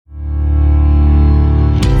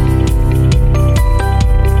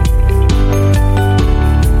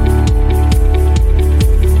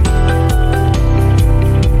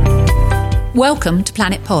Welcome to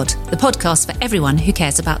Planet Pod, the podcast for everyone who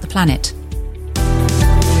cares about the planet.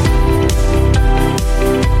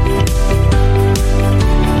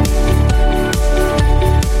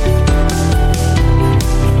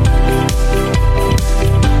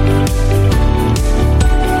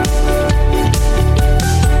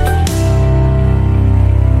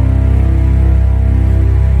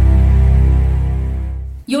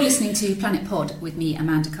 You're listening to Planet Pod with me,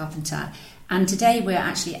 Amanda Carpenter, and today we're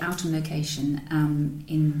actually out on location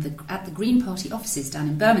at the Green Party offices down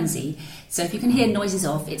in Bermondsey. So if you can hear noises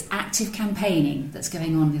off, it's active campaigning that's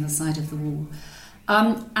going on the other side of the wall.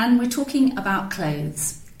 And we're talking about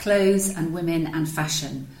clothes and women and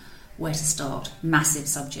fashion. Where to start? Massive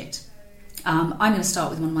subject. I'm going to start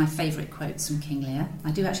with one of my favourite quotes from King Lear.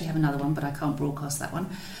 I do actually have another one, but I can't broadcast that one.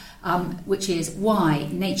 Which is, why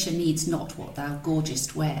nature needs not what thou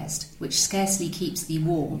gorgeous wearest, which scarcely keeps thee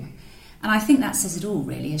warm. And I think that says it all,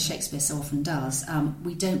 really, as Shakespeare so often does.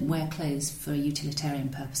 We don't wear clothes for utilitarian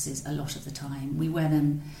purposes a lot of the time. We wear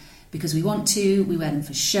them because we want to, we wear them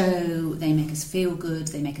for show, they make us feel good,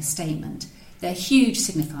 they make a statement. They're huge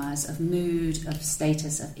signifiers of mood, of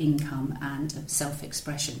status, of income, and of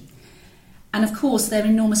self-expression. And of course, they're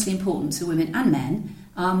enormously important to women and men,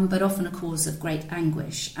 but often a cause of great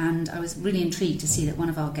anguish. And I was really intrigued to see that one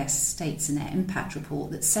of our guests states in their impact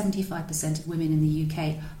report that 75% of women in the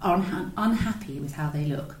UK are unhappy with how they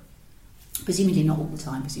look. Presumably not all the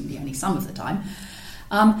time, presumably only some of the time.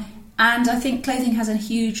 And I think clothing has a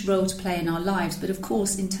huge role to play in our lives, but of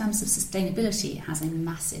course, in terms of sustainability, it has a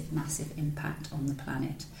massive, massive impact on the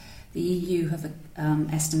planet. The EU have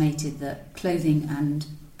estimated that clothing and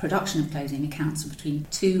production of clothing accounts for between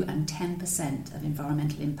 2 and 10% of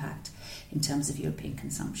environmental impact in terms of European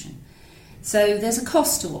consumption. So there's a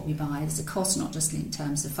cost to what we buy. There's a cost not just in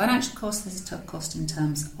terms of financial cost, there's a cost in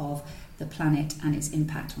terms of the planet and its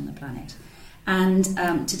impact on the planet. And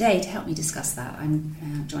today, to help me discuss that,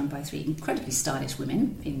 I'm joined by three incredibly stylish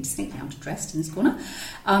women, feeling distinctly underdressed in this corner.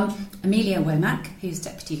 Amelia Womack, who's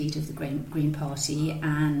Deputy Leader of the Green Party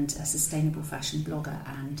and a sustainable fashion blogger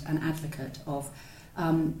and an advocate of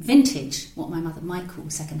vintage, what my mother might call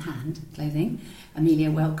second-hand clothing. Amelia,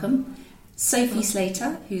 welcome. Sophie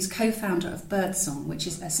Slater, who's co-founder of Birdsong, which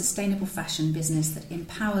is a sustainable fashion business that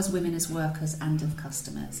empowers women as workers and of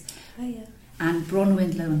customers. Hiya. And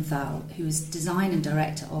Bronwyn Lowenthal, who is design and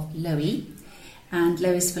director of Loewe. And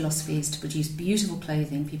Loewe's philosophy is to produce beautiful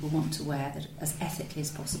clothing people want to wear that as ethically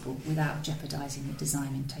as possible without jeopardising the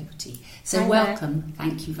design integrity. So welcome.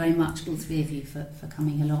 Thank you very much, all three of you, for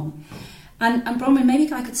coming along. And Bronwyn,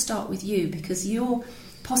 maybe I could start with you, because you're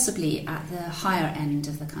possibly at the higher end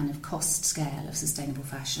of the kind of cost scale of sustainable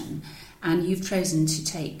fashion, and you've chosen to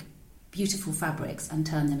take beautiful fabrics and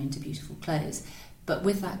turn them into beautiful clothes. But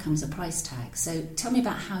with that comes a price tag. So tell me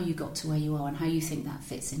about how you got to where you are and how you think that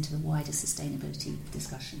fits into the wider sustainability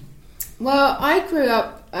discussion. Well, I grew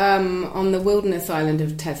up on the wilderness island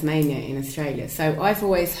of Tasmania in Australia. So I've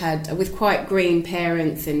always had, with quite green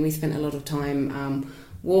parents, and we spent a lot of time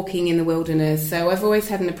walking in the wilderness. So I've always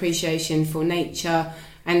had an appreciation for nature.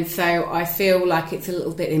 And so I feel like it's a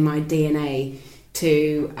little bit in my DNA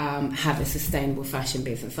to have a sustainable fashion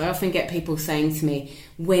business. I often get people saying to me,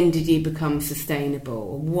 when did you become sustainable?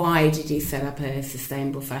 Or why did you set up a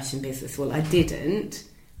sustainable fashion business? Well, I didn't.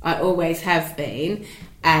 I always have been.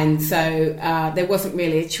 And so there wasn't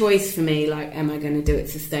really a choice for me, like, am I going to do it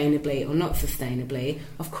sustainably or not sustainably?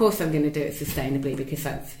 Of course I'm going to do it sustainably, because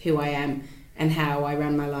that's who I am and how I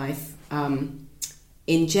run my life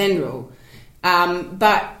in general.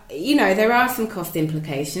 But, you know, there are some cost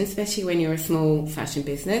implications, especially when you're a small fashion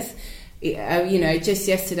business. You know, just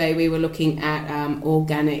yesterday we were looking at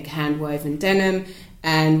organic hand-woven denim,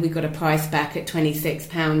 and we got a price back at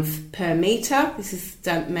 £26 per metre. This is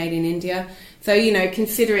made in India. So, you know,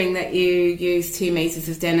 considering that you use 2 metres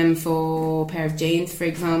of denim for a pair of jeans, for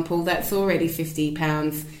example, that's already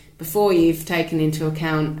 £50 before you've taken into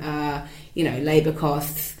account, you know, labour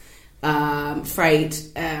costs,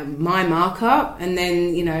 freight, my markup, and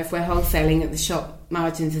then, you know, if we're wholesaling at the shop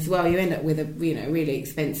margins as well, you end up with a, you know, really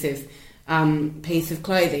expensive piece of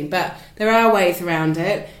clothing. But there are ways around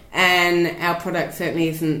it, and our product certainly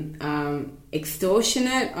isn't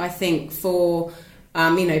extortionate. I think for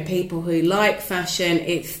you know, people who like fashion,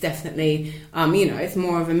 it's definitely you know, it's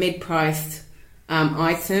more of a mid-priced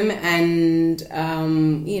item, and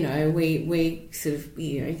you know, we sort of,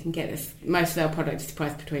 you know, you can get most of our products is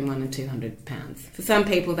priced between £100 and £200. For some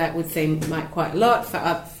people that would seem like quite a lot. For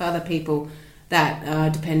other people,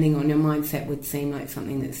 that depending on your mindset, would seem like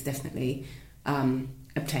something that's definitely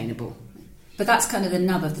obtainable. But that's kind of the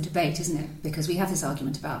nub of the debate, isn't it? Because we have this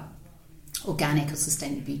argument about organic or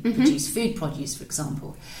sustainably produced food produce, for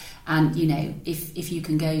example. And, you know, if you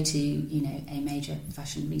can go to, you know, a major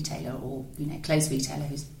fashion retailer or, you know, clothes retailer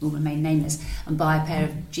who will remain nameless and buy a pair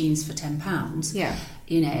of jeans for £10,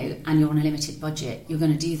 you know, and you're on a limited budget, you're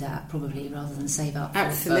going to do that probably rather than save up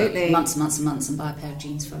for months and months and months and buy a pair of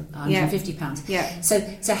jeans for £150. Yeah.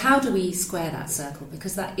 So how do we square that circle?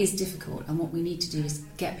 Because that is difficult, and what we need to do is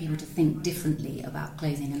get people to think differently about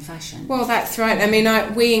clothing and fashion. Well, that's right. I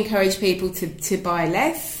mean, we encourage people to buy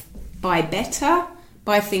less, buy better,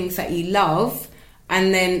 buy things that you love,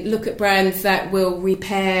 and then look at brands that will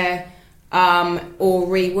repair or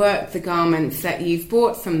rework the garments that you've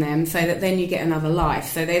bought from them, so that then you get another life.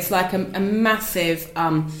 So there's like a massive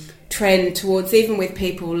trend towards, even with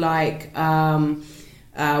people like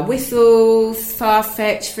Whistles,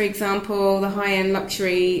 Farfetch, for example, the high-end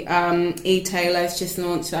luxury e-tailer has just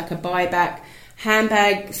launched like a buyback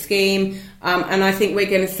handbag scheme, and I think we're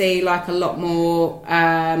going to see like a lot more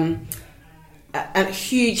a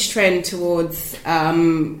huge trend towards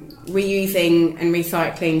reusing and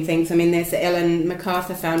recycling things. I mean, there's the Ellen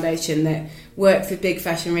MacArthur Foundation that works with big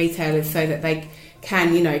fashion retailers so that they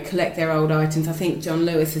can, you know, collect their old items. I think John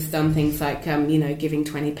Lewis has done things like, you know, giving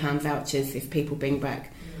 £20 vouchers if people bring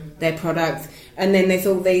back their products. And then there's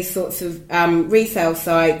all these sorts of resale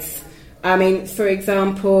sites. I mean, for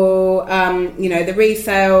example, you know, the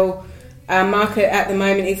resale market at the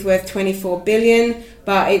moment is worth 24 billion,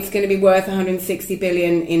 but it's going to be worth 160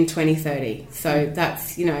 billion in 2030. So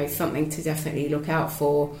that's, you know, something to definitely look out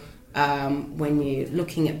for when you're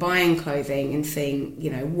looking at buying clothing and seeing, you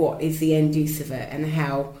know, what is the end use of it and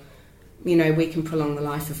how, you know, we can prolong the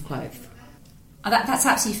life of clothes. That's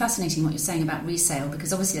absolutely fascinating what you're saying about resale,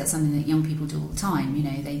 because obviously that's something that young people do all the time. You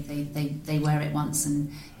know, they wear it once,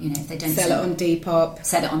 and, you know, if they don't sell it on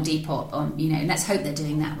Depop, you know, and let's hope they're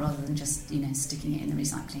doing that rather than just, you know, sticking it in the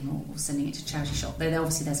recycling or sending it to a charity shop. But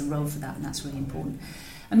obviously there's a role for that, and that's really important.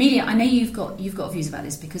 Amelia, I know you've got views about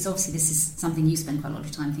this, because obviously this is something you spend quite a lot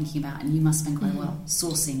of time thinking about, and you must spend quite a while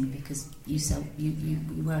sourcing, because you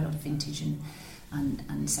wear a lot of vintage and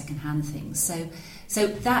second-hand things. So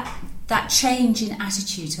that change in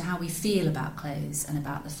attitude to how we feel about clothes, and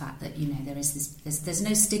about the fact that, you know, there's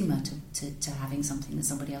no stigma to having something that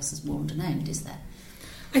somebody else has worn and owned, is there?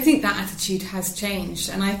 I think that attitude has changed,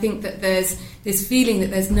 and I think that there's this feeling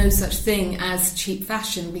that there's no such thing as cheap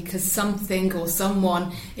fashion, because something or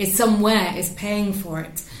someone is somewhere is paying for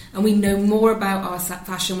it. And we know more about our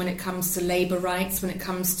fashion when it comes to labour rights, when it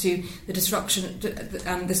comes to the destruction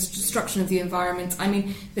of the environment. I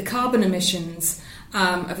mean, the carbon emissions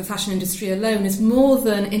of the fashion industry alone is more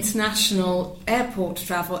than international airport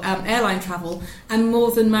travel, airline travel, and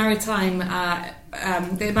more than the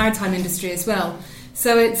maritime industry as well.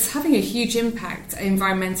 So it's having a huge impact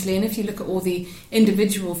environmentally, and if you look at all the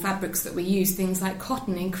individual fabrics that we use, things like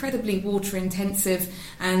cotton, incredibly water intensive,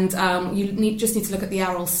 and you just need to look at the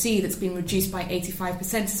Aral Sea that's been reduced by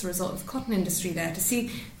 85% as a result of the cotton industry there, to see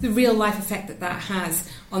the real life effect that has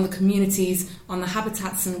on the communities, on the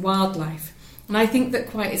habitats and wildlife. And I think that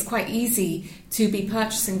it's quite easy to be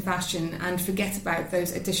purchasing fashion and forget about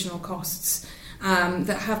those additional costs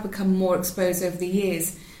that have become more exposed over the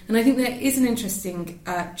years. And I think there is an interesting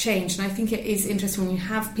change, and I think it is interesting when you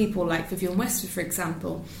have people like Vivienne Westwood, for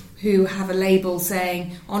example, who have a label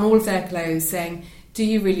saying on all of their clothes saying, do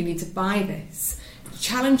you really need to buy this?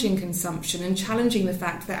 Challenging consumption and challenging the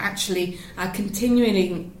fact that actually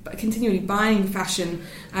continually buying fashion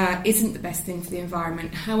isn't the best thing for the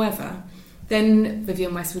environment. However, then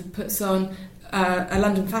Vivienne Westwood puts on a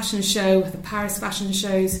London fashion show, the Paris fashion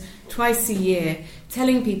shows twice a year,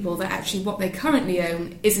 telling people that actually what they currently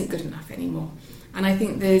own isn't good enough anymore. And I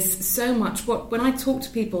think there's so much, when I talk to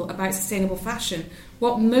people about sustainable fashion,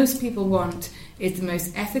 what most people want is the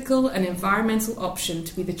most ethical and environmental option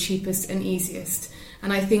to be the cheapest and easiest.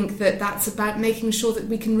 And I think that that's about making sure that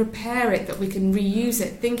we can repair it, that we can reuse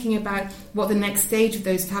it, thinking about what the next stage of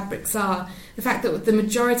those fabrics are. The fact that the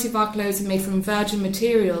majority of our clothes are made from virgin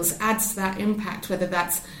materials adds to that impact, whether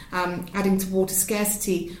that's adding to water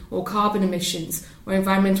scarcity or carbon emissions or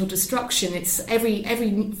environmental destruction. It's every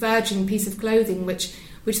virgin piece of clothing which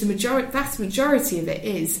the vast majority of it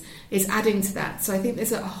is adding to that. So I think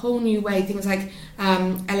there's a whole new way, things like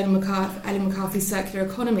Ellen MacArthur's circular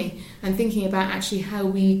economy, and thinking about actually how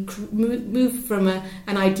we move from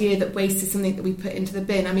an idea that waste is something that we put into the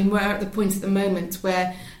bin. I mean, we're at the point at the moment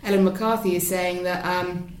where Ellen MacArthur is saying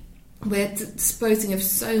that we're disposing of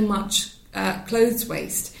so much clothes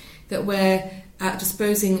waste that we're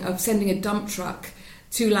sending a dump truck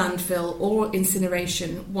to landfill or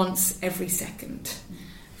incineration once every second.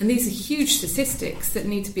 And these are huge statistics that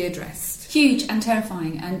need to be addressed. Huge and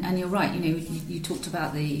terrifying, and you're right. You talked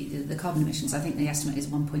about the carbon emissions. I think the estimate is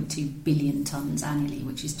 1.2 billion tonnes annually,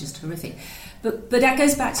 which is just horrific. But that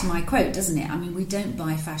goes back to my quote, doesn't it? I mean, we don't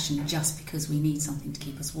buy fashion just because we need something to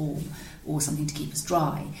keep us warm or something to keep us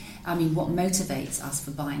dry. I mean, what motivates us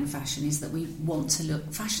for buying fashion is that we want to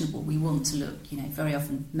look fashionable. We want to look, very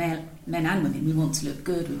often men and women, we want to look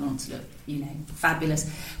good. We want to look, fabulous.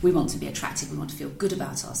 We want to be attractive. We want to feel good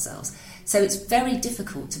about ourselves. So it's very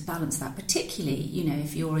difficult to balance that, particularly,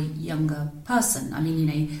 if you're a younger person. I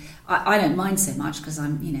mean, I don't mind so much because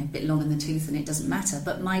I'm, a bit long in the tooth and it doesn't matter.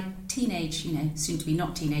 But my teenage, soon to be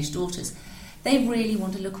not teenage daughters, they really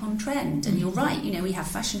want to look on trend. And you're right, we have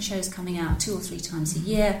fashion shows coming out 2 or 3 times a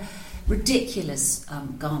year, ridiculous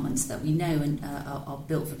garments that we know and are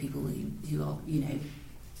built for people who are,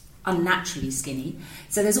 unnaturally skinny.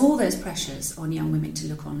 So there's all those pressures on young women to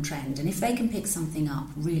look on trend, and if they can pick something up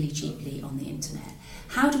really cheaply on the internet,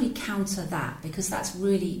 how do we counter that? Because that's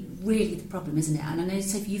really, really the problem, isn't it? And I know,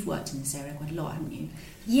 Sophie, you've worked in this area quite a lot, haven't you?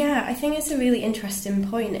 Yeah, I think it's a really interesting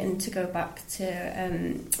point, and to go back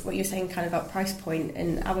to what you're saying kind of about price point,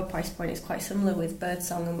 and our price point is quite similar with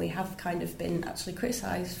Birdsong, and we have kind of been actually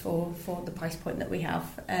criticised for the price point that we have,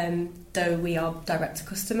 though we are direct to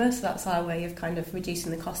customer, so that's our way of kind of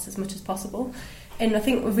reducing the cost as much as possible. And I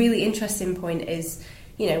think a really interesting point is,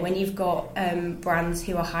 when you've got brands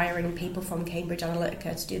who are hiring people from Cambridge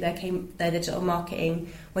Analytica to do their digital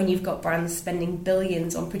marketing, when you've got brands spending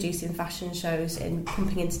billions on producing fashion shows and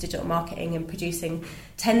pumping into digital marketing and producing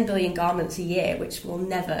 10 billion garments a year, which we'll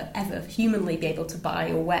never, ever humanly be able to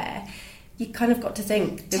buy or wear, you kind of got to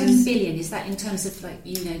think... 10 billion, is that in terms of,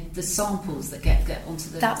 the samples that get onto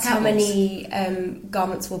the That's tablets? how many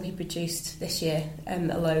garments will be produced this year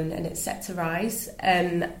alone, and it's set to rise.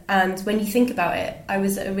 And when you think about it, I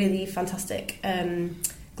was at a really fantastic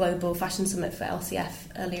global fashion summit for LCF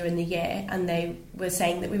earlier in the year, and they were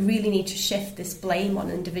saying that we really need to shift this blame on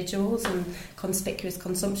individuals and conspicuous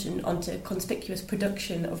consumption onto conspicuous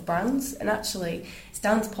production of brands. And actually, it's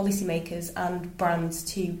down to policymakers and brands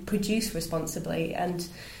to produce responsibly. And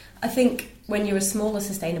I think when you're a smaller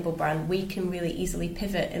sustainable brand, we can really easily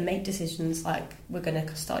pivot and make decisions like we're going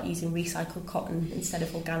to start using recycled cotton instead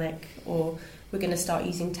of organic, or we're going to start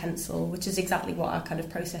using Tencel, which is exactly what our kind of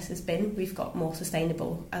process has been. We've got more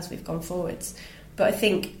sustainable as we've gone forwards. But I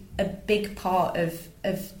think a big part of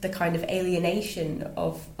the kind of alienation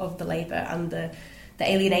of the labour and the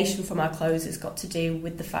alienation from our clothes has got to do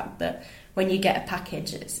with the fact that when you get a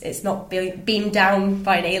package, it's not beamed down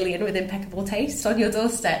by an alien with impeccable taste on your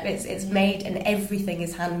doorstep. It's made, and everything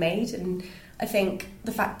is handmade. And I think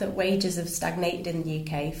the fact that wages have stagnated in the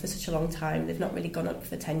UK for such a long time, they've not really gone up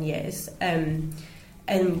for 10 years,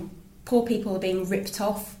 and poor people are being ripped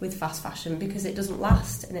off with fast fashion because it doesn't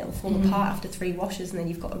last and it'll fall apart after 3 washes and then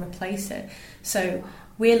you've got to replace it. So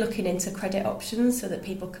we're looking into credit options so that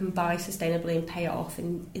people can buy sustainably and pay it off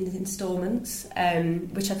in instalments,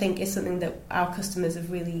 which I think is something that our customers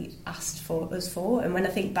have really asked for us for. And when I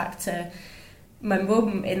think back to my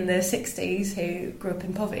mum in the 60s, who grew up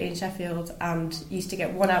in poverty in Sheffield and used to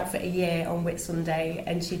get one outfit a year on Whitsunday,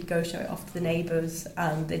 and she'd go show it off to the neighbours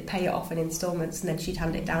and they'd pay it off in instalments, and then she'd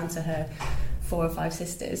hand it down to her 4 or 5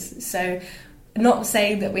 sisters. So not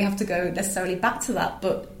saying that we have to go necessarily back to that,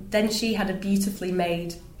 but then she had a beautifully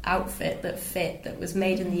made outfit that fit, that was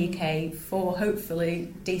made in the UK for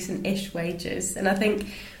hopefully decent-ish wages. And I think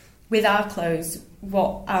with our clothes,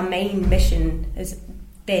 what our main mission has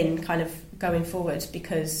been kind of going forward,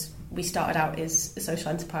 because we started out as a social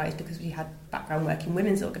enterprise because we had background work in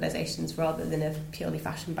women's organisations rather than a purely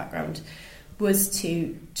fashion background, was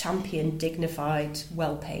to champion dignified,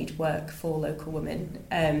 well-paid work for local women.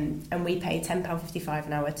 And we pay £10.55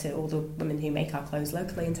 an hour to all the women who make our clothes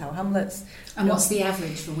locally in Tower Hamlets. And what's the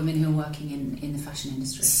average for women who are working in the fashion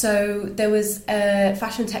industry? So there was a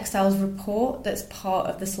fashion textiles report that's part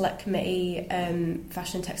of the Select Committee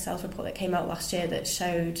fashion textiles report that came out last year that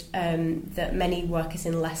showed that many workers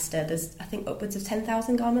in Leicester, there's I think upwards of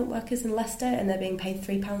 10,000 garment workers in Leicester, and they're being paid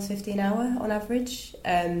 £3.50 an hour on average.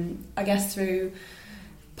 I guess through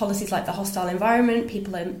policies like the hostile environment,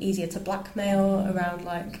 people are easier to blackmail around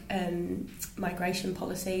migration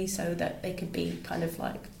policy, so that they could be kind of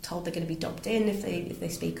told they're going to be dubbed in if they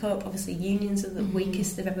speak up. Obviously unions are the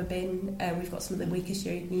weakest they've ever been. We've got some of the weakest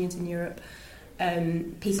unions in Europe.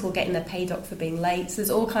 People getting their pay dock for being late. So there's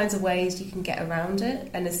all kinds of ways you can get around it,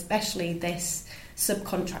 and especially this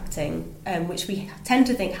subcontracting, which we tend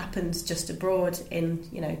to think happens just abroad in,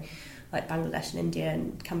 like Bangladesh and India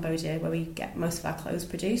and Cambodia, where we get most of our clothes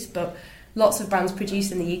produced. But lots of brands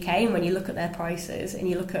produce in the UK, and when you look at their prices and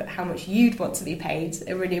you look at how much you'd want to be paid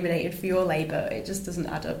and remunerated for your labour, it just doesn't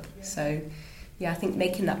add up. So yeah, I think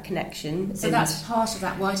making that connection. So that's part of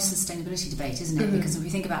that wider sustainability debate, isn't it? Because if we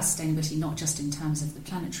think about sustainability not just in terms of the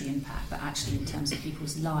planetary impact, but actually in terms of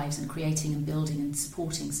people's lives and creating and building and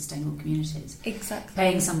supporting sustainable communities. Exactly.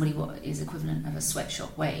 Paying somebody what is equivalent of a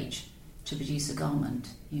sweatshop wage to produce a garment,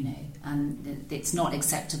 and it's not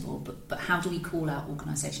acceptable, but how do we call out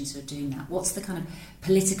organisations who are doing that? What's the kind of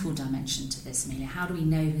political dimension to this, Amelia? How do we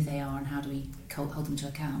know who they are and how do we hold them to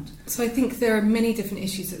account? So I think there are many different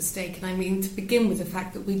issues at stake, and I mean, to begin with, the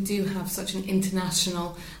fact that we do have such an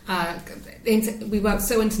international, we work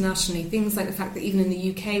so internationally, things like the fact that even in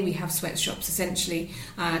the UK we have sweatshops essentially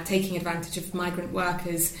taking advantage of migrant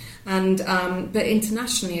workers, and but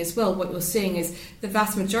internationally as well, what you're seeing is the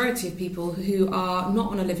vast majority of people who are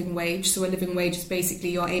not on a living wage, so a living wage is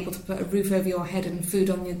basically you're able to put a roof over your head and food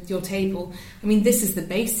on your table. I mean, this is the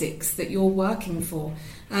basics that you're working for.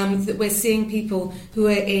 That we're seeing people who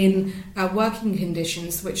are in working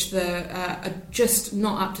conditions which are just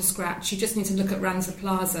not up to scratch. You just need to look at Rana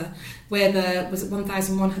Plaza, where there was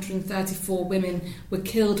 1,134 women were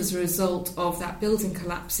killed as a result of that building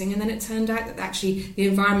collapsing, and then it turned out that actually the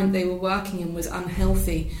environment they were working in was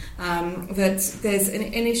unhealthy. That there's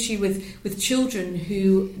an issue with children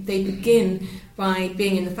who they begin by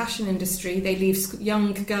being in the fashion industry. They leave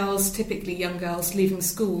typically young girls leaving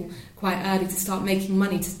school quite early to start making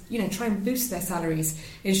money to try and boost their salaries,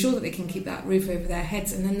 ensure that they can keep that roof over their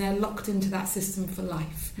heads, and then they're locked into that system for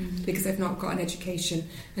life because they've not got an education.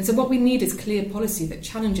 And so what we need is clear policy that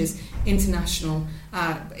challenges international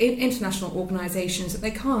organisations, that they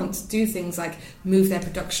can't do things like move their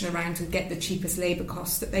production around to get the cheapest labour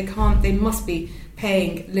costs, that they must be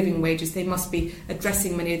paying living wages, they must be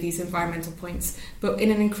addressing many of these environmental points. But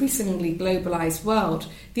in an increasingly globalised world,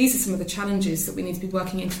 these are some of the challenges that we need to be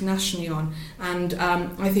working internationally on. And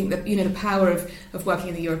I think that the power of working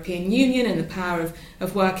in the European Union and the power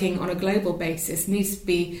of working on a global basis needs to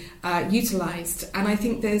be utilised. And I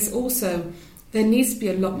think there needs to be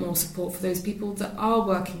a lot more support for those people that are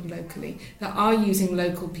working locally, that are using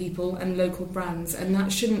local people and local brands, and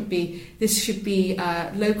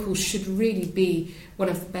local should really be one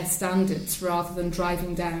of the best standards, rather than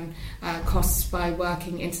driving down costs by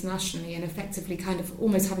working internationally and effectively kind of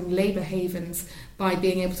almost having labour havens by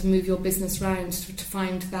being able to move your business around to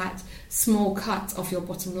find that small cut off your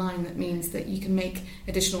bottom line that means that you can make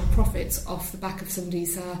additional profits off the back of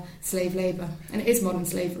somebody's slave labour. And it is modern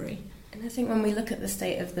slavery. And I think when we look at the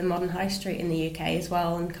state of the modern high street in the UK as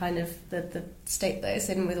well, and kind of the state that it's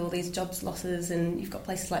in with all these jobs losses, and you've got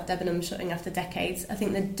places like Debenham shutting after decades, I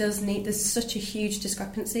think there's such a huge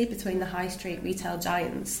discrepancy between the high street retail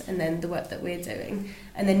giants and then the work that we're doing.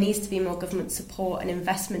 And there needs to be more government support and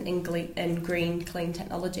investment in green, clean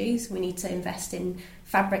technologies. We need to invest in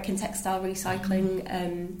fabric and textile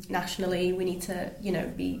recycling nationally. We need to,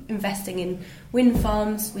 be investing in wind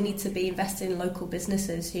farms. We need to be investing in local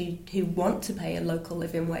businesses who want to pay a local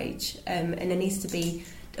living wage. And there needs to be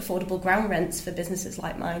affordable ground rents for businesses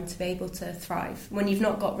like mine to be able to thrive. When you've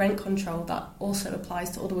not got rent control, that also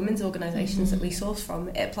applies to all the women's organisations that we source from.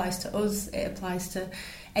 It applies to us. It applies to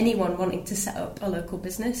anyone wanting to set up a local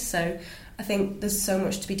business. So I think there's so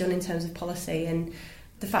much to be done in terms of policy, and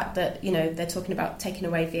the fact that they're talking about taking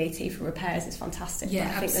away VAT for repairs is fantastic. Yeah,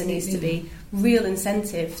 but I think there needs to be real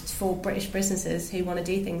incentive for British businesses who want to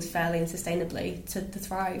do things fairly and sustainably to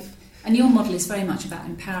thrive. And your model is very much about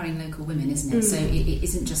empowering local women, isn't it? So it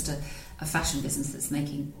isn't just a fashion business that's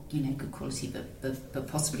making good quality but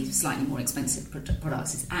possibly slightly more expensive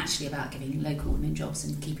products. It's actually about giving local women jobs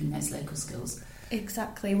and keeping those local skills.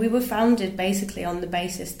 Exactly. We were founded basically on the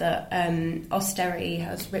basis that austerity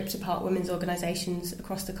has ripped apart women's organisations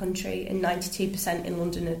across the country, and 92% in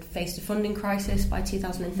London had faced a funding crisis by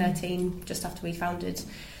 2013, just after we founded.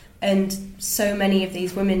 And so many of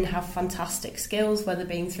these women have fantastic skills, whether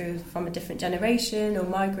being from a different generation or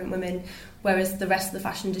migrant women, whereas the rest of the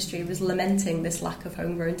fashion industry was lamenting this lack of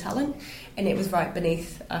homegrown talent, and it was right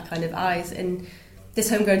beneath our kind of eyes. And this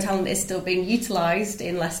homegrown talent is still being utilised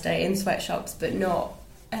in Leicester in sweatshops, but they're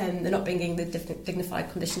not being given the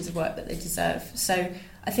dignified conditions of work that they deserve. So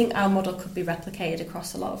I think our model could be replicated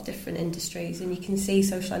across a lot of different industries, and you can see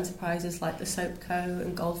social enterprises like the Soap Co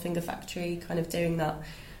and Goldfinger Factory kind of doing that.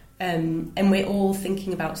 And we're all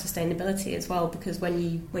thinking about sustainability as well, because when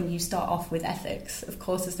you start off with ethics, of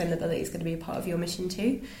course sustainability is going to be a part of your mission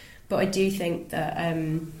too. But I do think that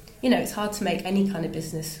it's hard to make any kind of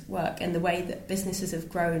business work, and the way that businesses have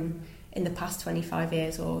grown in the past 25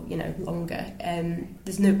 years or longer.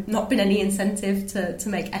 There's not been any incentive to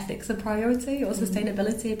make ethics a priority or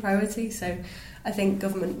sustainability a priority. So I think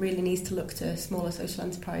government really needs to look to smaller social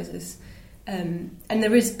enterprises. And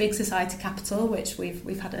there is big society capital, which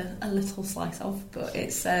we've had a little slice of, but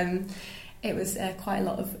it was quite a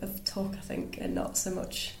lot of talk, I think, and not so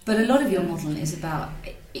much. But a lot of your model is about,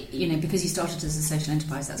 because you started as a social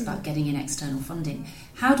enterprise, that's about getting in external funding.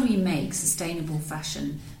 How do we make sustainable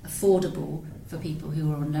fashion affordable for people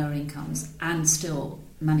who are on lower incomes and still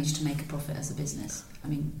manage to make a profit as a business? I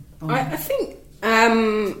mean, I think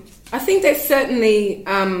there's certainly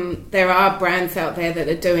there are brands out there that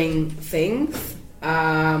are doing things.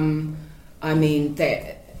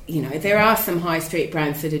 There are some high street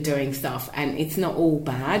brands that are doing stuff, and it's not all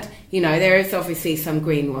bad. There is obviously some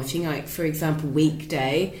greenwashing. Like, for example,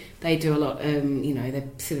 Weekday, they do a lot. The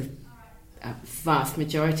sort of vast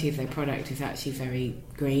majority of their product is actually very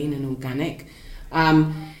green and organic.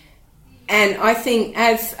 And I think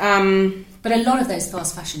as but a lot of those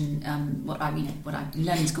fast fashion, what I'm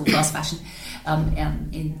learning to call fast fashion,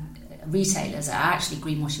 in retailers are actually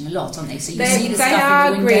greenwashing a lot, aren't they? So you see the they stuff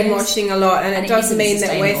are in the windows, greenwashing a lot, and it doesn't mean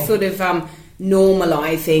that we're sort of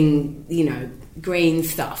normalising, green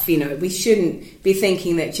stuff. We shouldn't be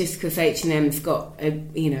thinking that just because H&M's got a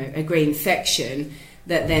green section,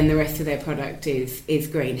 that then the rest of their product is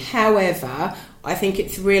green. However, I think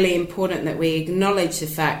it's really important that we acknowledge the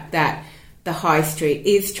fact that the high street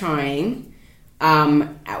is trying.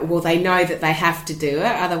 They know that they have to do it,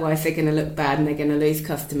 otherwise they're going to look bad and they're going to lose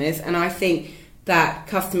customers. And I think that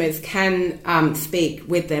customers can speak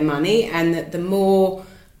with their money, and that the more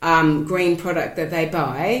green product that they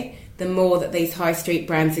buy, the more that these high street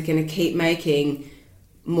brands are going to keep making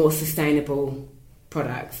more sustainable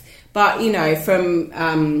products. But, from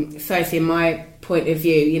Sophie and my point of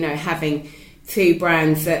view, having two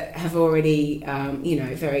brands that have already,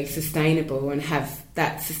 very sustainable and have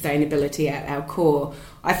that sustainability at our core,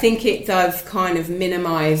 I think it does kind of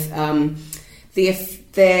minimise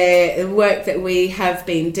the work that we have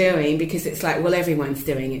been doing, because it's like, well, everyone's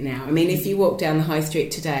doing it now. I mean, if you walk down the high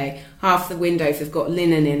street today, half the windows have got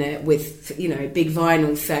linen in it with, big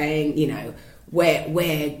vinyl saying,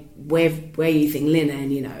 we're using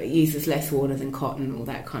linen, it uses less water than cotton, all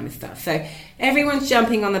that kind of stuff. So everyone's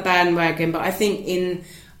jumping on the bandwagon, but I think in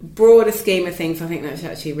broader scheme of things, I think that's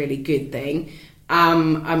actually a really good thing.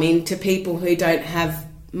 To people who don't have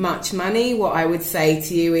much money, what I would say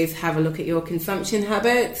to you is have a look at your consumption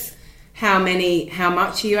habits. How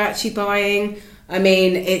much are you actually buying?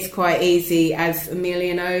 It's quite easy, as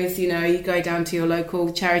Amelia knows, you go down to your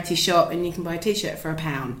local charity shop and you can buy a t-shirt for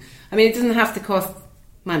 £1. It doesn't have to cost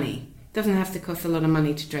money. It doesn't have to cost a lot of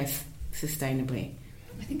money to dress sustainably.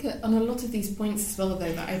 I think on a lot of these points as well,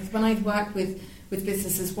 though, that when I work with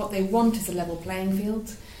businesses, what they want is a level playing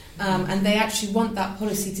field. And they actually want that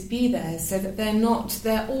policy to be there, so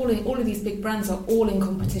that all of these big brands are all in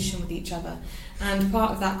competition with each other. And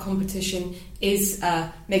part of that competition is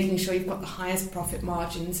making sure you've got the highest profit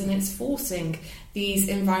margins, and it's forcing this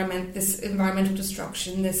environmental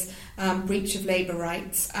destruction, this breach of labour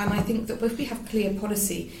rights. And I think that if we have clear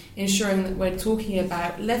policy ensuring that we're talking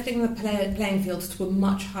about levelling the playing field to a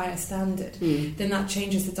much higher standard, then that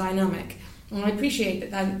changes the dynamic. And I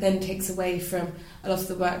appreciate that then takes away from a lot of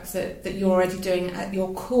the work that you're already doing at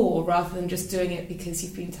your core, rather than just doing it because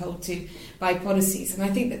you've been told to by policies. And I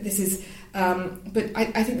think that this is,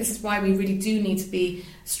 I think this is why we really do need to be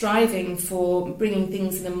striving for bringing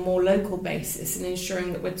things in a more local basis and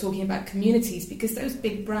ensuring that we're talking about communities, because those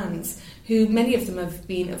big brands, who many of them have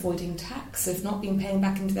been avoiding tax, have not been paying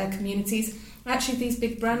back into their communities. Actually, these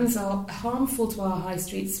big brands are harmful to our high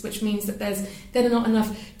streets, which means that there's then not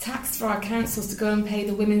enough tax for our councils to go and pay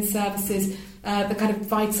the women's services, the kind of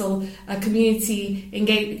vital community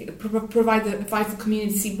provide the vital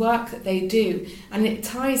community work that they do, and it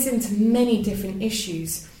ties into many different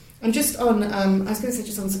issues. And just on,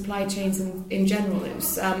 just on supply chains in general,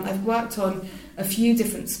 I've worked on a few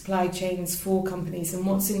different supply chains for companies, and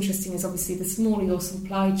what's interesting is obviously the smaller your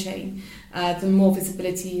supply chain, the more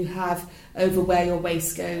visibility you have over where your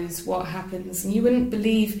waste goes, what happens. And you wouldn't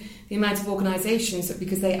believe the amount of organisations that,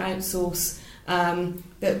 because they outsource,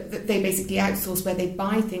 that they basically outsource where they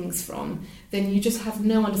buy things from, then you just have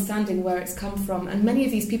no understanding where it's come from. And many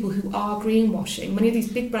of these people who are greenwashing, many of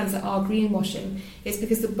these big brands that are greenwashing, it's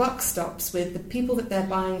because the buck stops with the people that they're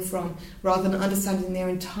buying from, rather than understanding their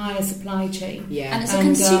entire supply chain. Yeah. And as a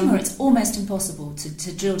consumer, it's almost impossible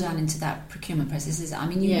to drill down into that procurement process.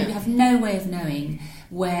 You have no way of knowing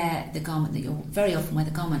where the garment that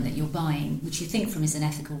you're buying, which you think from is an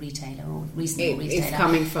ethical retailer or reasonable retailer, it's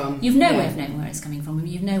coming from. You've no way of knowing where it's coming from.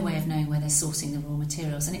 You've no way of knowing where they're sourcing the raw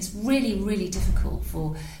materials, and it's really, really difficult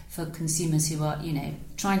for consumers who are,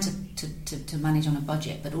 trying to manage on a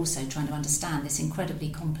budget, but also trying to understand this incredibly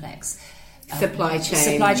complex supply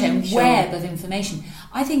chain web of information.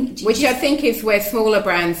 I think, I think is where smaller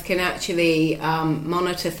brands can actually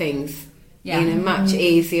monitor things in a much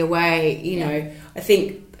easier way. I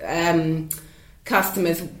think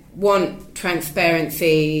customers want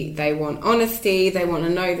transparency, they want honesty, they want to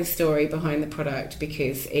know the story behind the product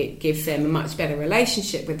because it gives them a much better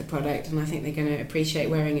relationship with the product, and I think they're going to appreciate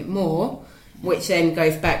wearing it more, which then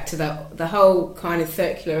goes back to the whole kind of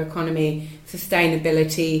circular economy,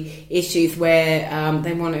 sustainability issues where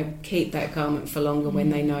they want to keep that garment for longer when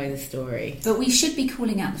they know the story. But we should be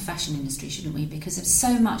calling out the fashion industry, shouldn't we? Because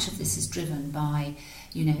so much of this is driven by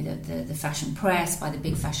the fashion press, by the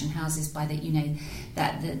big fashion houses, by the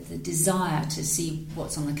desire to see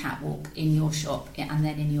what's on the catwalk in your shop and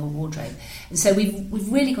then in your wardrobe. And so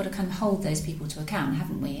we've really got to kind of hold those people to account,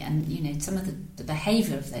 haven't we? And some of the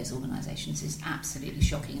behaviour of those organisations is absolutely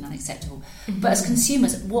shocking and unacceptable. Mm-hmm. But as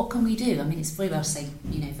consumers, what can we do? I mean, it's very well to say,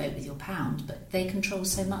 vote with your pound, but they control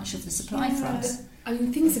so much of the supply for us. I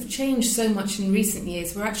mean, things have changed so much in recent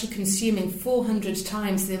years. We're actually consuming 400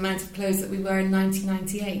 times the amount of clothes that we were in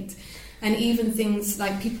 1998. And even things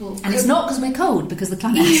like people... And it's not because we're cold, because the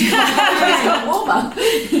planet is got warmer.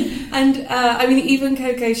 And, even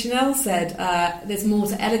Coco Chanel said there's more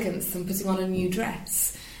to elegance than putting on a new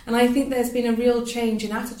dress. And I think there's been a real change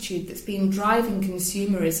in attitude that's been driving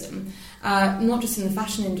consumerism, not just in the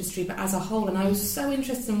fashion industry, but as a whole. And I was so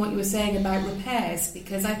interested in what you were saying about repairs,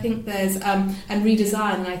 because I think there's, and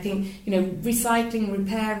redesign, and I think, recycling,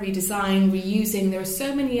 repair, redesign, reusing, there are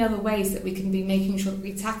so many other ways that we can be making sure that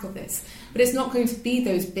we tackle this. But it's not going to be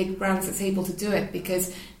those big brands that's able to do it,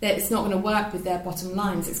 because it's not going to work with their bottom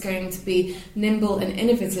lines. It's going to be nimble and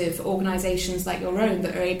innovative organisations like your own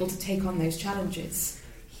that are able to take on those challenges.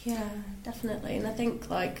 Yeah, definitely. And I think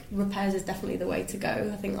repairs is definitely the way to go.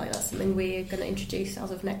 I think that's something we're going to introduce as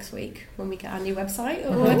of next week when we get our new website that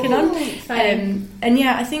we're working on. And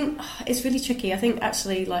yeah, I think it's really tricky. I think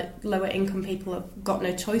actually lower income people have got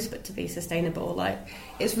no choice but to be sustainable.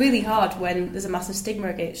 It's really hard when there's a massive stigma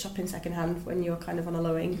against shopping secondhand when you're kind of on a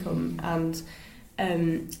lower income, and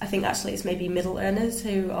I think actually it's maybe middle earners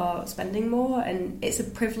who are spending more, and it's a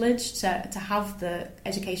privilege to have the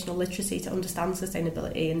educational literacy to understand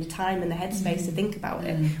sustainability and the time and the headspace to think about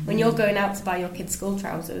it. When you're going out to buy your kids' school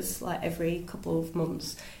trousers every couple of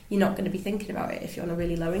months, you're not going to be thinking about it if you're on a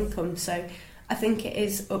really low income. So I think it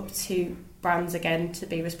is up to brands again to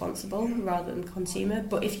be responsible rather than consumer.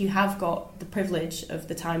 But if you have got the privilege of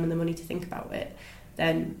the time and the money to think about it,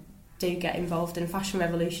 then do get involved. In Fashion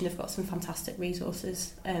Revolution have got some fantastic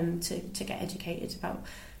resources to get educated about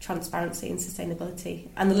transparency and sustainability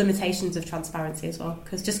and the limitations of transparency as well,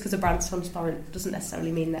 because just because a brand's transparent doesn't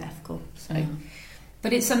necessarily mean they're ethical. So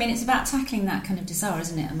But it's about tackling that kind of desire,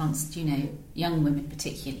 isn't it, amongst, young women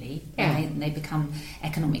particularly. Yeah. When they become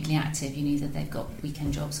economically active, either they've got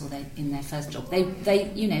weekend jobs or they're in their first job.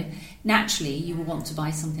 They naturally you will want to buy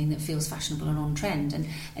something that feels fashionable and on trend. And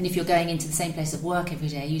if you're going into the same place of work every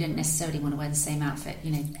day, you don't necessarily want to wear the same outfit.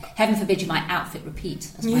 Heaven forbid you might outfit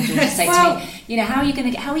repeat, as my daughter say to me. How are we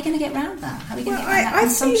going to get around that? How are we going to get around that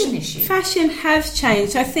consumption issue? Fashion has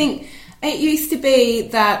changed. I think it used to be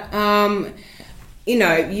that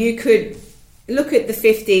you could look at the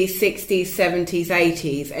 50s, 60s, 70s,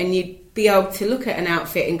 80s, and you'd be able to look at an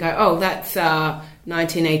outfit and go, oh, that's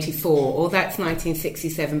 1984 or that's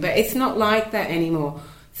 1967. But it's not like that anymore.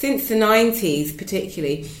 Since the 90s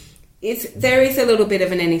particularly, there is a little bit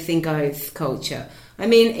of an anything goes culture. I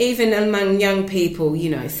mean, even among young people,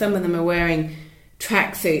 some of them are wearing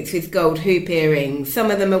tracksuits with gold hoop earrings. Some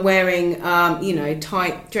of them are wearing,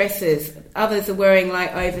 tight dresses. Others are wearing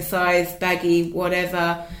oversized, baggy,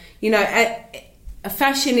 whatever. A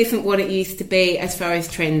fashion isn't what it used to be as far as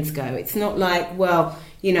trends go. It's not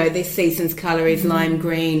this season's colour is lime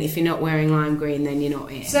green. If you're not wearing lime green, then you're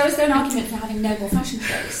not in. So is there an argument for having no more fashion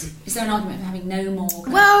shows? Is there an argument for having no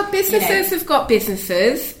more... businesses have got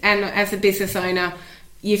businesses, and as a business owner,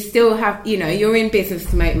 you still have, you're in business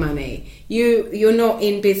to make money. You're not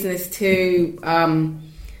in business to...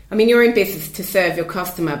 you're in business to serve your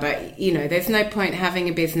customer, but, there's no point having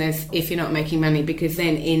a business if you're not making money, because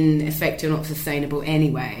then, in effect, you're not sustainable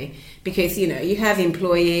anyway. Because, you have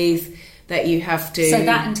employees that you have to... So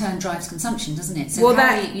that, in turn, drives consumption, doesn't it? So we're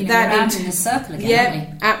out in this circle again,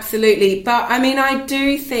 aren't we? Absolutely. But, I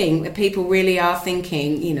do think that people really are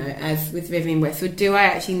thinking, as with Vivienne Westwood, do I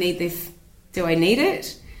actually need this Do I need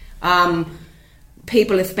it?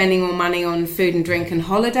 People are spending more money on food and drink and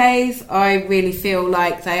holidays. I really feel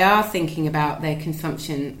like they are thinking about their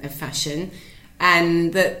consumption of fashion,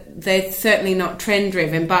 and that they're certainly not trend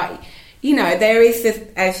driven. But, you know, there is this,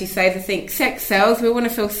 as you say, the thing, sex sells. We want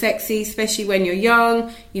to feel sexy, especially when you're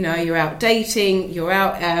young. You know, you're out dating, you're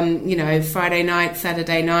out, you know, Friday night,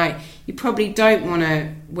 Saturday night. You probably don't want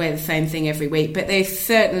to wear the same thing every week, but there's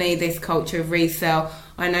certainly this culture of resale.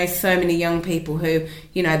 I know so many young people who,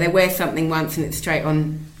 you know, they wear something once and it's straight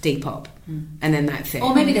on Depop, and then that's it.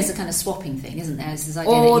 Or maybe there's a kind of swapping thing, isn't there? There's this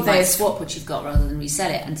idea that you might swap what you've got rather than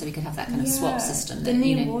resell it, and so we could have that kind of swap system. The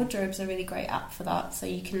New Wardrobe's a really great app for that, so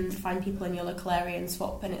you can find people in your local area and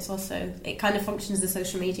swap, and it's also, it kind of functions as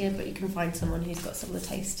social media, but you can find someone who's got similar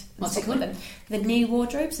taste. What's it called? The New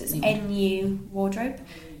Wardrobes, it's NU Wardrobe,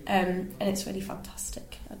 and it's really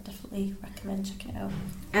fantastic. I'd definitely recommend checking it out.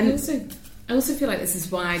 And I also feel like this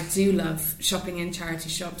is why I do love shopping in charity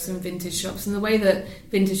shops and vintage shops, and the way that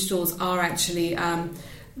vintage stores are actually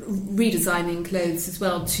redesigning clothes as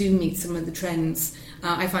well to meet some of the trends.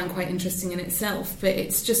 I find quite interesting in itself, but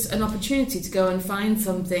it's just an opportunity to go and find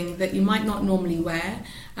something that you might not normally wear.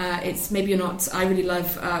 It's maybe you're not. I really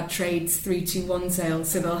love Trade's 3-2-1 sales,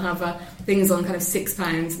 so they'll have things on kind of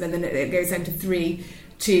 £6, and then it goes down to 3.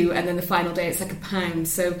 2, and then the final day it's like £1.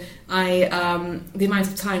 So the amount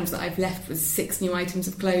of times that I've left with 6 new items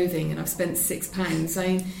of clothing and I've spent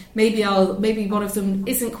 £6. Maybe one of them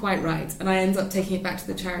isn't quite right, and I end up taking it back to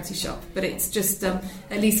the charity shop. But it's just at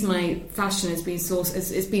least my fashion is being sourced,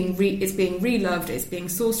 it's being reloved, it's being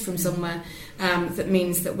sourced from somewhere. That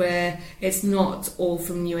means that it's not all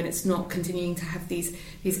from new, and it's not continuing to have these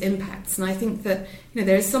impacts. And I think that, you know,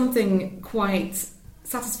 there is something quite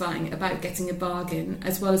satisfying about getting a bargain,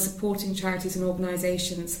 as well as supporting charities and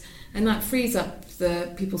organisations, and that frees up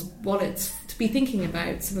the people's wallets to be thinking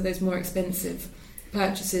about some of those more expensive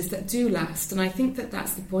purchases that do last. And I think that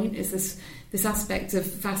that's the point, is this aspect of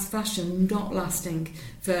fast fashion not lasting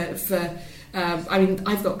for I mean,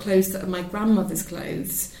 I've got clothes that are my grandmother's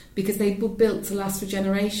clothes because they were built to last for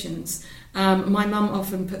generations. My mum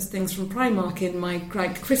often puts things from Primark in my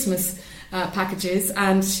Christmas packages,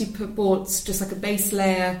 and she bought just like a base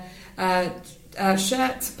layer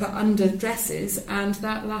shirt to put under dresses, and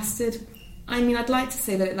that lasted, I mean, I'd like to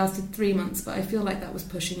say that it lasted 3 months, but I feel like that was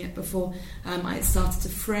pushing it before it started to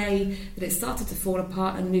fray, that it started to fall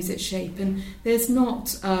apart and lose its shape. And there's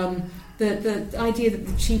not the idea that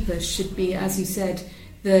the cheapest should be, as you said,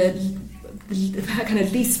 the kind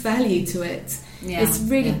of least value to it. It's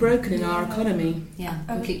really broken in our economy. Yeah,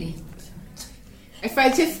 completely. If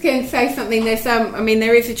I just can say something,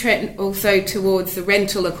 there is a trend also towards the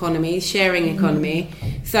rental economy, sharing economy.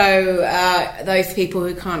 So those people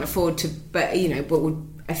who can't afford to, but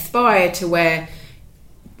would aspire to wear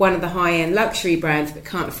one of the high-end luxury brands but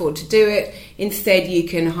can't afford to do it, instead you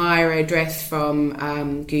can hire a dress from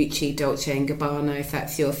Gucci, Dolce & Gabbana, if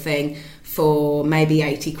that's your thing, for maybe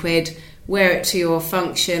 £80. Wear it to your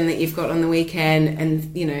function that you've got on the weekend,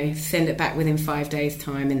 and send it back within 5 days'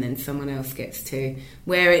 time, and then someone else gets to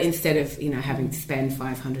wear it instead of having to spend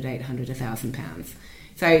 £500, £800, £1,000.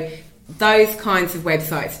 So those kinds of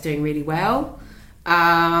websites are doing really well,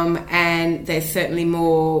 and there's certainly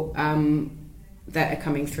more that are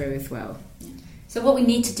coming through as well. So what we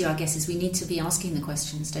need to do, I guess, is we need to be asking the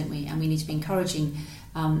questions, don't we? And we need to be encouraging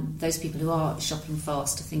those people who are shopping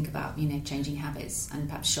fast to think about, changing habits and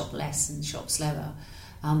perhaps shop less and shop slower.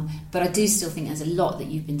 But I do still think there's a lot that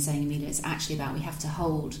you've been saying, Amelia. It's actually about we have to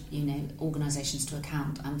hold, organisations to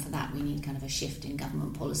account, and for that we need kind of a shift in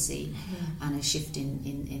government policy and a shift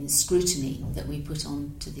in scrutiny that we put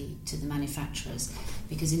on to the manufacturers.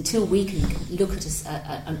 Because until we can look at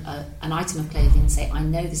an item of clothing and say, I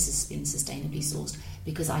know this has been sustainably sourced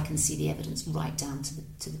because I can see the evidence right down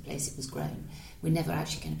to the place it was grown, we're never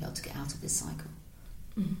actually going to be able to get out of this cycle.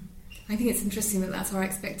 I think it's interesting that that's our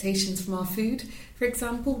expectations from our food. For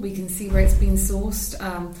example, we can see where it's been sourced.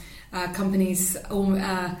 Companies,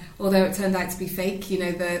 although it turned out to be fake,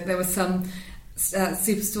 there were some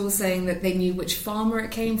superstores saying that they knew which farmer it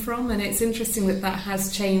came from, and it's interesting that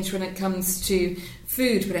has changed when it comes to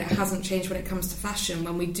food, but it hasn't changed when it comes to fashion,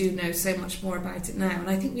 when we do know so much more about it now. And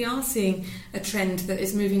I think we are seeing a trend that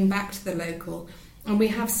is moving back to the local. And we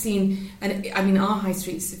have seen, our high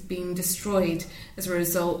streets have been destroyed as a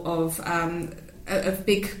result of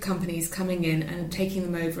big companies coming in and taking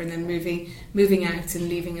them over, and then moving out and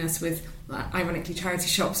leaving us with, ironically, charity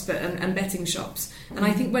shops and betting shops. And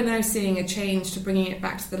I think we're now seeing a change to bringing it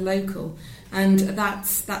back to the local, and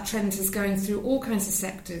that trend is going through all kinds of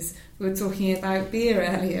sectors. We were talking about beer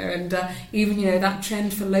earlier, and even that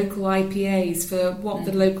trend for local IPAs, for what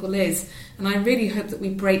the local is. And I really hope that we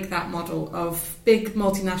break that model of big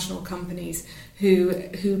multinational companies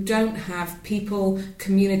who don't have people,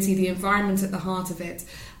 community, the environment at the heart of it,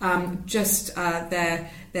 just their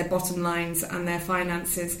bottom lines and their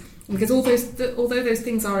finances. Because although those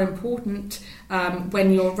things are important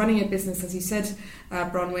when you're running a business, as you said,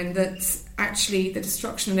 Bronwyn, that actually the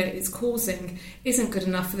destruction that it's causing isn't good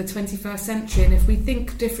enough for the 21st century. And if we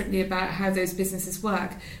think differently about how those businesses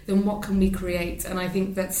work, then what can we create? And I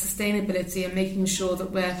think that sustainability and making sure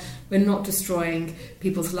that we're not destroying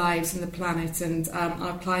people's lives and the planet and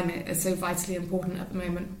our climate is so vitally important at the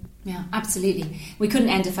moment. Yeah, absolutely. We couldn't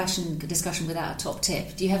end a fashion discussion without a top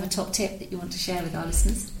tip. Do you have a top tip that you want to share with our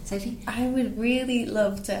listeners, Sophie? I would really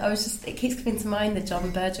love to. It keeps coming to mind the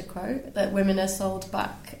John Berger quote that women are sold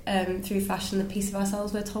back through fashion the piece of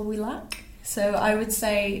ourselves we're told we lack. So I would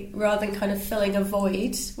say, rather than kind of filling a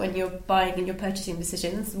void when you're buying and you're purchasing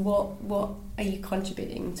decisions, what are you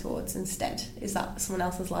contributing towards instead? Is that someone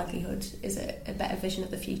else's livelihood? Is it a better vision of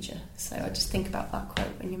the future? So I just think about that quote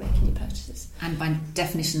when you're making your purchases. And by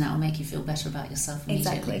definition, that will make you feel better about yourself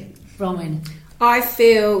immediately. Exactly. Bronwyn? I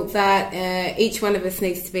feel that each one of us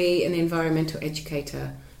needs to be an environmental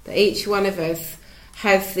educator. That each one of us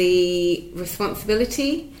has the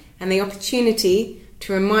responsibility and the opportunity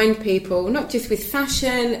to remind people, not just with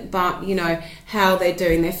fashion, but, how they're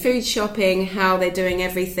doing their food shopping, how they're doing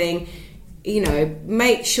everything.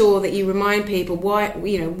 Make sure that you remind people why are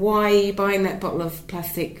you buying that bottle of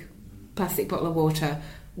plastic bottle of water?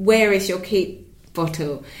 Where is your keep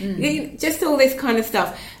bottle? Just all this kind of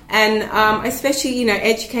stuff. And especially,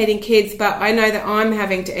 educating kids, but I know that I'm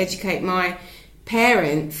having to educate my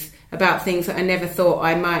parents about things that I never thought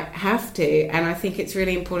I might have to. And I think it's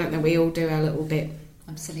really important that we all do our little bit.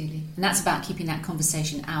 Absolutely. And that's about keeping that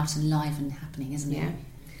conversation out and live and happening, isn't it? Yeah.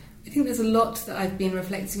 I think there's a lot that I've been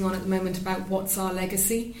reflecting on at the moment about what's our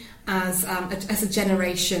legacy as a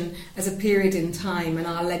generation, as a period in time, and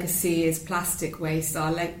our legacy is plastic waste,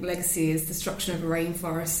 our legacy is destruction of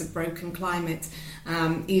rainforests, a broken climate,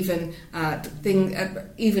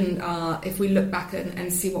 if we look back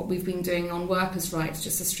and see what we've been doing on workers' rights,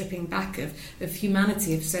 just a stripping back of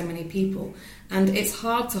humanity of so many people. And it's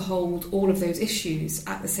hard to hold all of those issues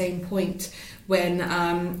at the same point when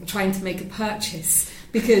trying to make a purchase,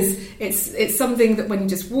 because it's something that when you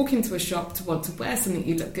just walk into a shop to want to wear something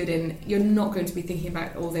you look good in, you're not going to be thinking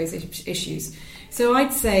about all those issues. So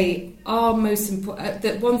I'd say our most important,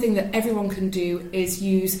 that one thing that everyone can do is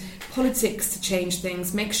use politics to change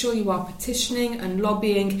things. Make sure you are petitioning and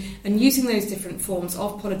lobbying and using those different forms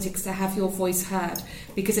of politics to have your voice heard.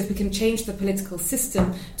 Because if we can change the political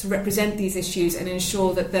system to represent these issues and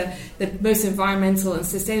ensure that the most environmental and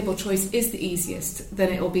sustainable choice is the easiest, then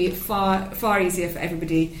it will be far, far easier for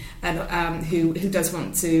everybody who does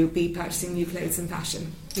want to be purchasing new clothes and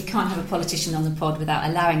fashion. We can't have a politician on the pod without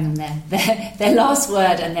allowing them their last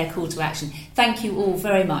word and their call to action. Thank you all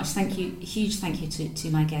very much. Thank you, huge thank you to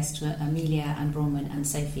my guests, to Amelia and Bronwyn and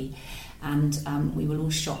Sophie. And we will all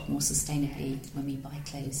shop more sustainably when we buy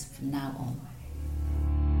clothes from now on.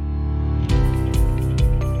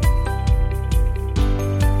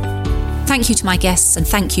 Thank you to my guests and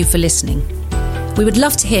thank you for listening. We would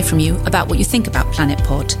love to hear from you about what you think about Planet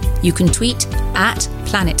Pod. You can tweet at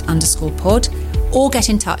planet_pod or get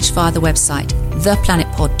in touch via the website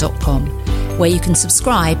theplanetpod.com, where you can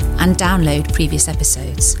subscribe and download previous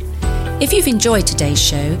episodes. If you've enjoyed today's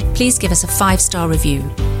show, please give us a 5-star review.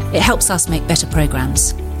 It helps us make better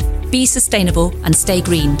programmes. Be sustainable and stay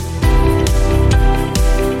green.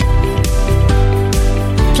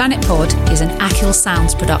 Planet Pod is an Achill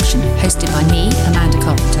Sounds production, hosted by me, Amanda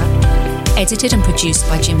Carpenter, edited and produced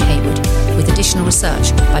by Jim Haywood, with additional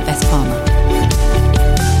research by Beth Palmer.